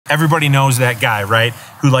Everybody knows that guy, right?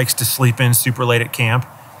 Who likes to sleep in super late at camp.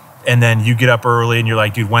 And then you get up early and you're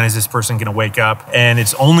like, dude, when is this person gonna wake up? And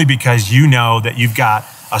it's only because you know that you've got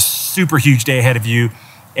a super huge day ahead of you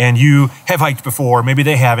and you have hiked before, maybe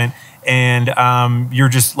they haven't, and you're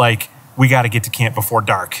just like, we gotta get to camp before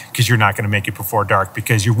dark, because you're not gonna make it before dark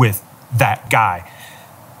because you're with that guy.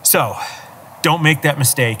 So don't make that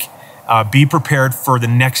mistake. Be prepared for the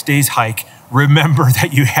next day's hike. Remember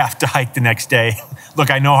that you have to hike the next day.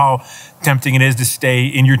 Look, I know how tempting it is to stay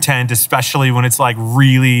in your tent, especially when it's like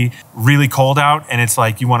really, really cold out and it's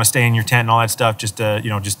like you want to stay in your tent and all that stuff, just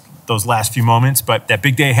just those last few moments. But that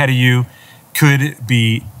big day ahead of you could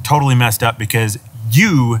be totally messed up because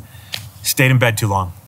you stayed in bed too long.